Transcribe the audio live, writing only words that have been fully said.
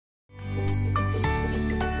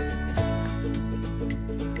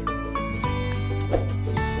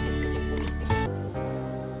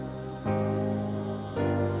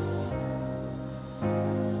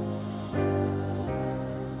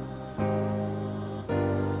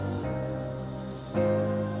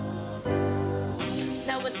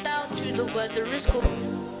weather is cool,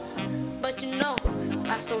 but you know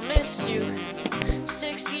I still miss you.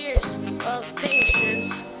 6 years of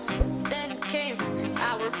patience, then came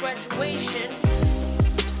our graduation.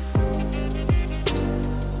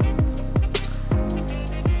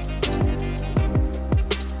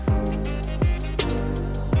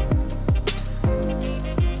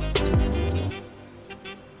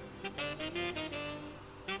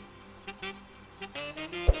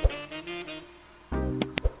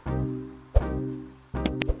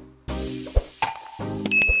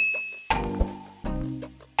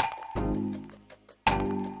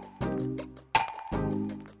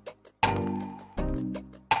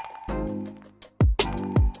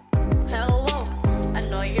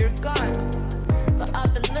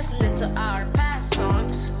 Listening to our past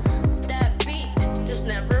songs, that beat just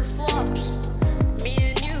never flops. Me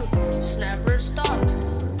and you just never stopped.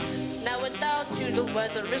 Now without you the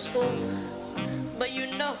weather is cool, but you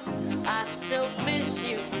know I still miss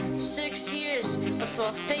you. 6 years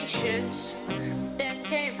of patience, then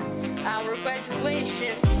came our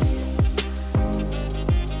graduation.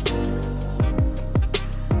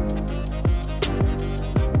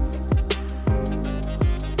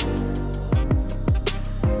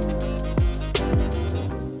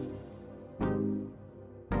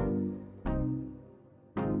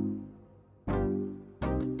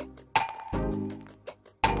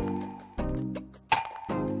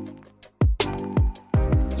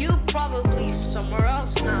 Probably somewhere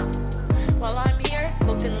else now, while I'm here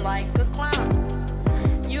looking like a clown.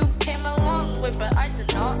 You came a long way, but I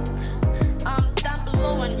did not. I'm down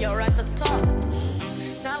below and you're at the top.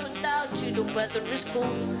 Now without you the weather is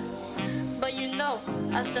cool, but you know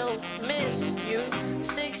I still miss you.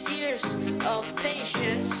 6 years of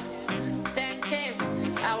patience, then came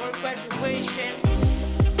our graduation.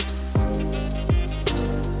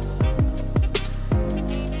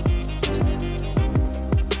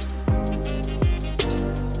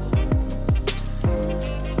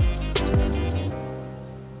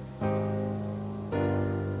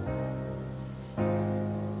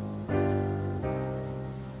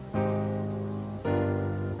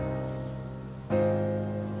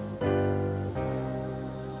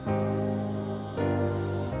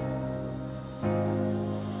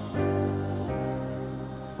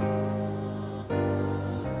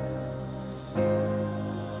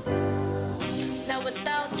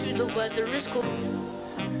 The weather is cool,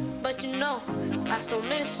 but you know I still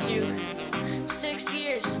miss you. 6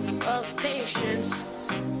 years of patience,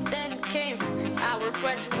 then came our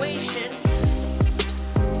graduation.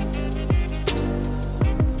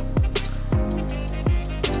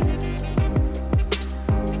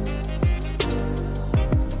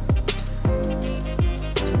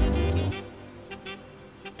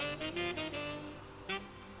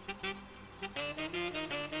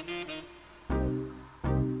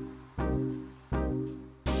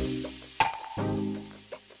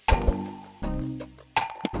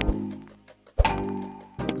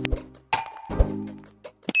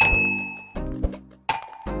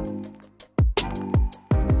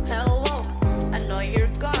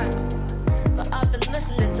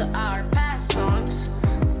 Listening to our past songs,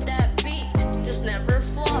 that beat just never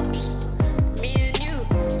flops. Me and you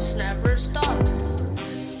just never stopped.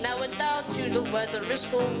 Now without you the weather is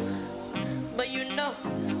cool, but you know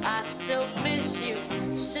I still miss you.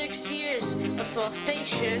 6 years of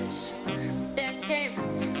patience, then came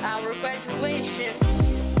our graduation.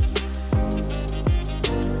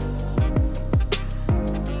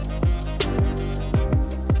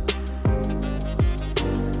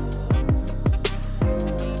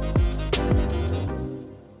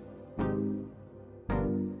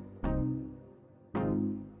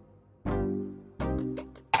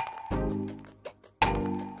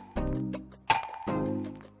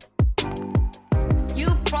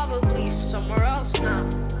 Probably somewhere else now,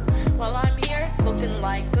 while I'm here looking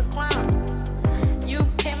like a clown. You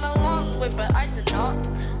came a long way, but I did not.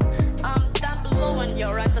 I'm down below and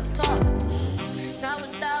you're at the top. Now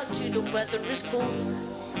without you the weather is cool,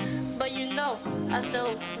 but you know I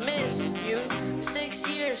still miss you. 6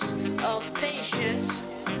 years of patience,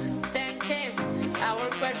 then came our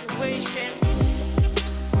graduation.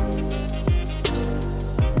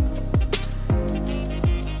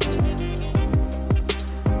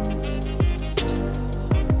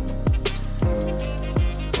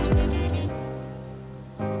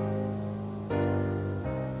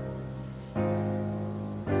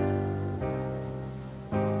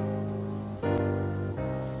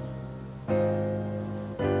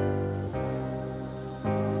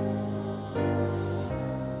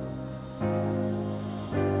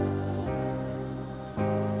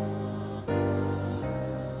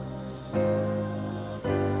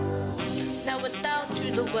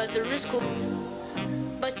 weather is cool,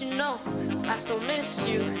 but you know I still miss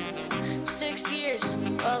you. 6 years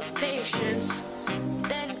of patience,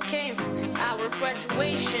 then came our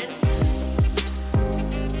graduation.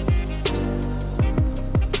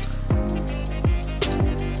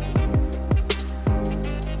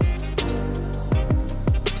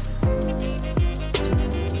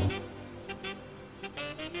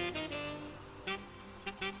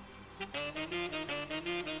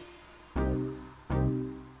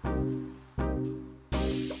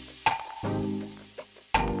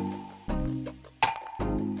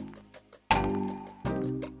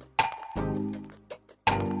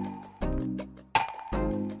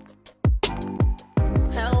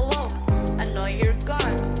 Hello, I know you're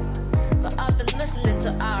gone, but I've been listening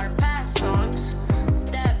to our past songs.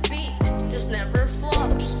 That beat just never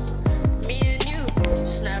flops. Me and you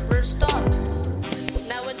just never stopped.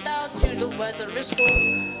 Now without you the weather is cool,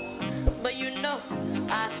 but you know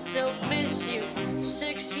I still miss you.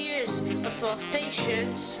 6 years of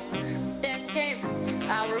patience, then came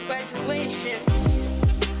our graduation.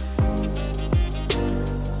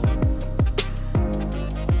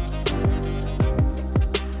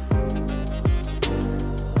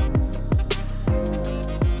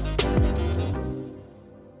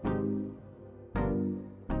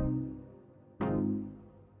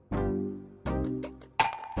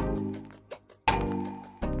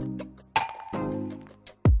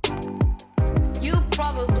 You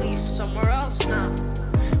probably somewhere else now,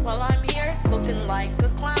 while I'm here looking like a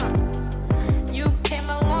clown. You came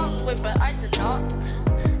a long way, but I did not.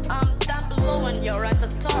 I'm down below and you're at the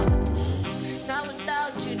top. Now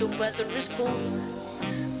without you the weather is cool,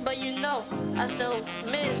 but you know I still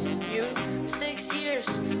miss you. 6 years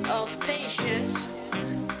of patience,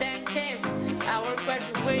 then came our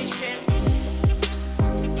graduation.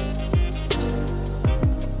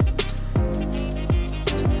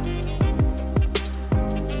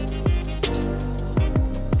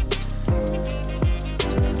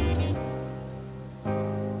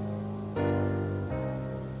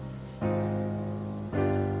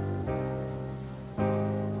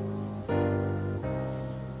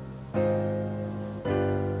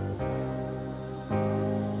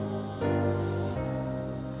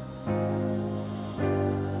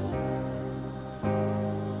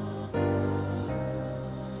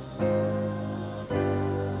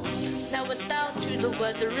 Now without you the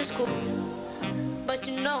weather is cool, but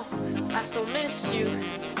you know I still miss you.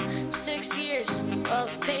 6 years of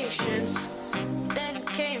patience, then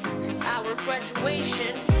came our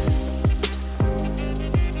graduation.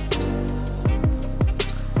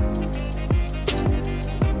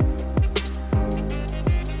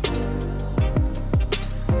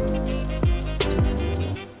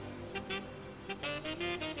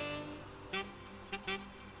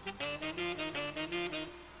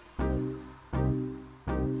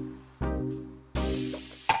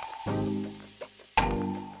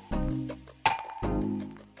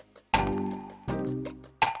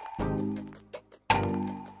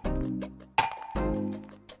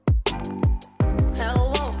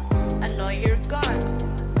 Hello, I know you're gone,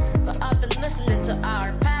 but I've been listening to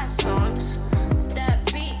our past songs. That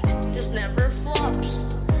beat just never flops.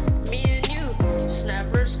 Me and you just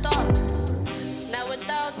never stopped. Now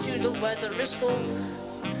without you the weather is cool,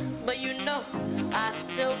 but you know I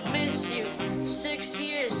still miss you. 6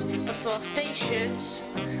 years of patience,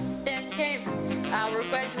 then came our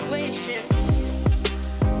graduation.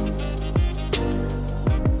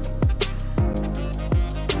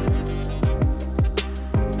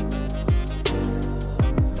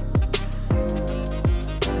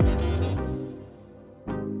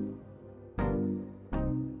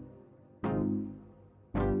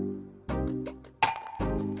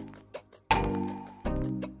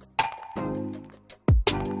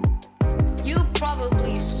 You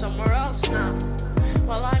probably somewhere else now,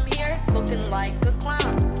 while I'm here looking like a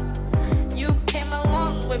clown. You came a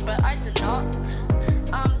long way, but I did not.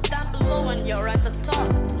 I'm down below and you're at the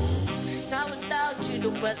top. Now without you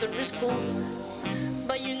the weather is cool,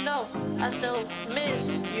 but you know I still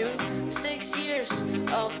miss you. 6 years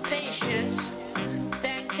of patience,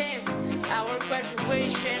 then came our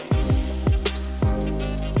graduation.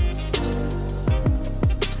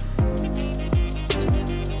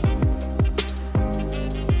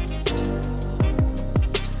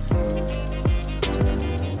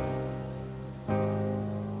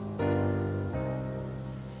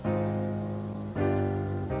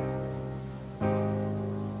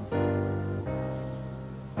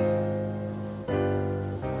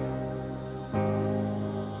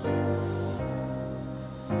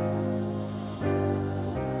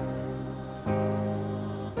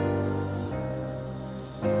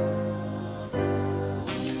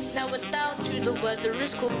 weather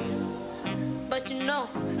is cool. But you know,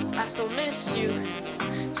 I still miss you.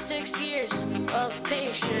 6 years of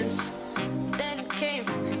patience. Then came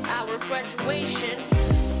our graduation.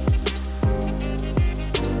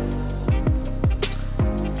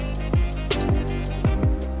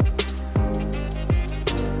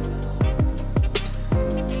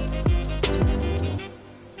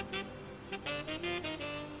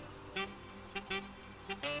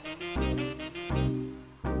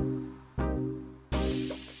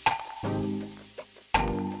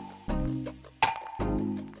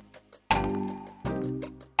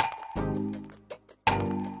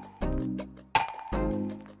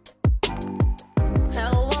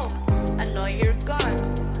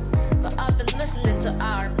 Listening to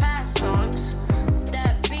our past songs,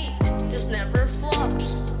 that beat just never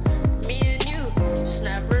flops. Me and you just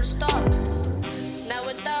never stopped. Now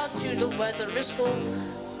without you the weather is cool,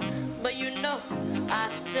 but you know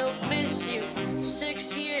I still miss you.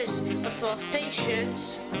 6 years of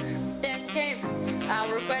patience. Then came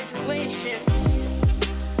our graduation.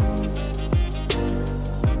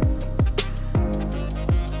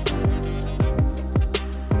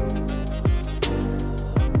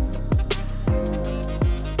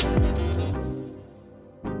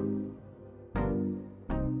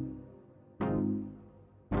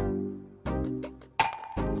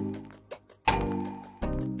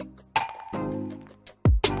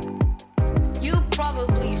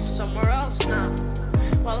 Probably somewhere else now,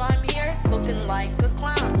 while I'm here looking like a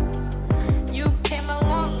clown. You came a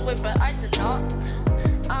long way, but I did not.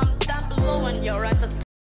 I'm down below and you're at the top.